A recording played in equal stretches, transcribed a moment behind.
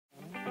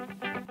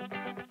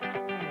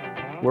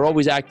We're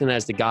always acting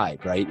as the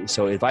guide, right?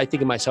 So if I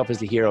think of myself as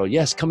the hero,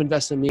 yes, come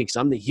invest in me because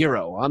I'm the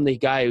hero. I'm the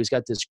guy who's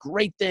got this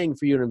great thing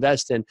for you to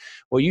invest in.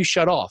 Well, you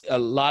shut off. A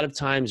lot of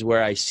times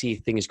where I see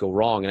things go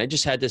wrong, and I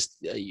just had this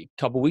a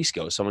couple weeks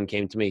ago, someone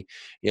came to me,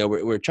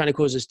 we're trying to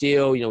close this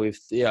deal. We've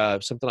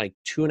something like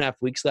 2.5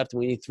 weeks left and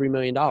we need $3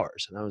 million.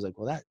 And I was like,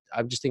 well,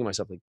 I'm just thinking to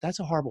myself, like, that's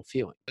a horrible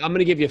feeling. I'm going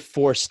to give you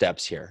 4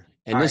 steps here.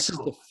 And this is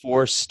the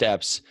 4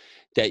 steps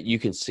that you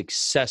can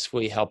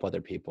successfully help other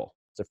people.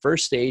 The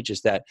first stage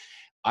is that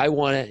I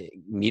want to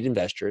meet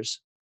investors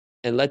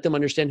and let them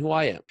understand who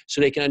I am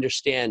so they can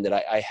understand that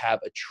I have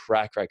a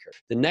track record.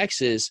 The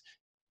next is,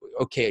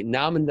 okay,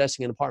 now I'm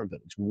investing in apartment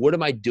buildings. What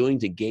am I doing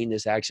to gain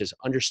this access,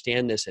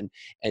 understand this,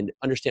 and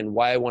understand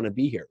why I want to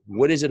be here?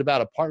 What is it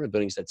about apartment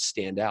buildings that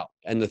stand out?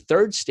 And the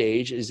third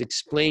stage is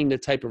explain the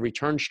type of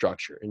return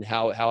structure and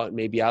how it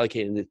may be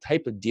allocated and the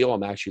type of deal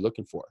I'm actually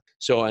looking for.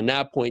 So on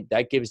that point,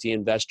 that gives the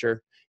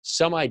investor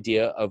some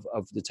idea of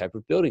the type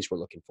of buildings we're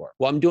looking for.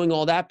 Well, I'm doing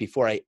all that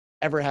before I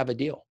ever have a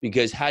deal,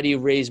 because how do you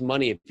raise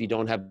money if you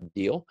don't have a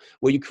deal?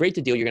 Well, you create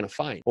the deal you're going to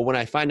find. But when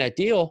I find that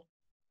deal,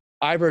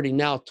 I've already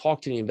now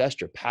talked to the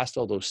investor past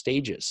all those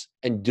stages,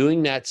 and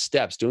doing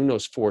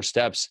those 4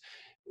 steps,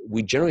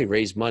 we generally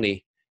raise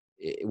money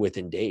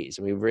within days.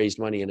 I mean, we've raised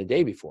money in a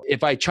day before.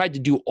 If I tried to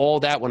do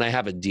all that when I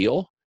have a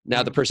deal,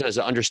 now the person has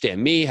to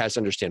understand me, has to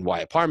understand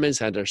why apartments,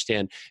 has to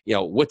understand,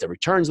 what the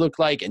returns look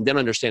like, and then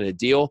understand the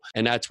deal.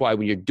 And that's why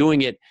when you're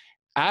doing it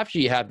after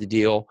you have the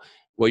deal,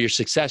 well, your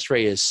success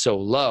rate is so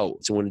low.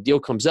 So when a deal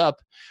comes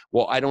up,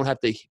 well, I don't have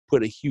to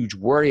put a huge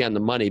worry on the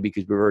money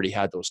because we've already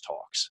had those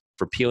talks.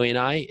 For Peely and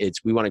I,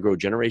 we want to grow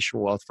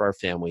generational wealth for our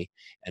family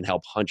and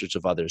help hundreds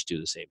of others do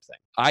the same thing.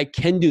 I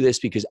can do this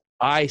because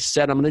I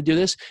said I'm going to do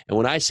this. And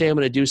when I say I'm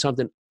going to do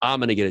something, I'm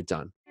going to get it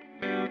done.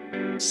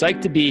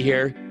 Psyched to be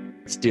here.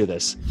 Let's do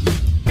this.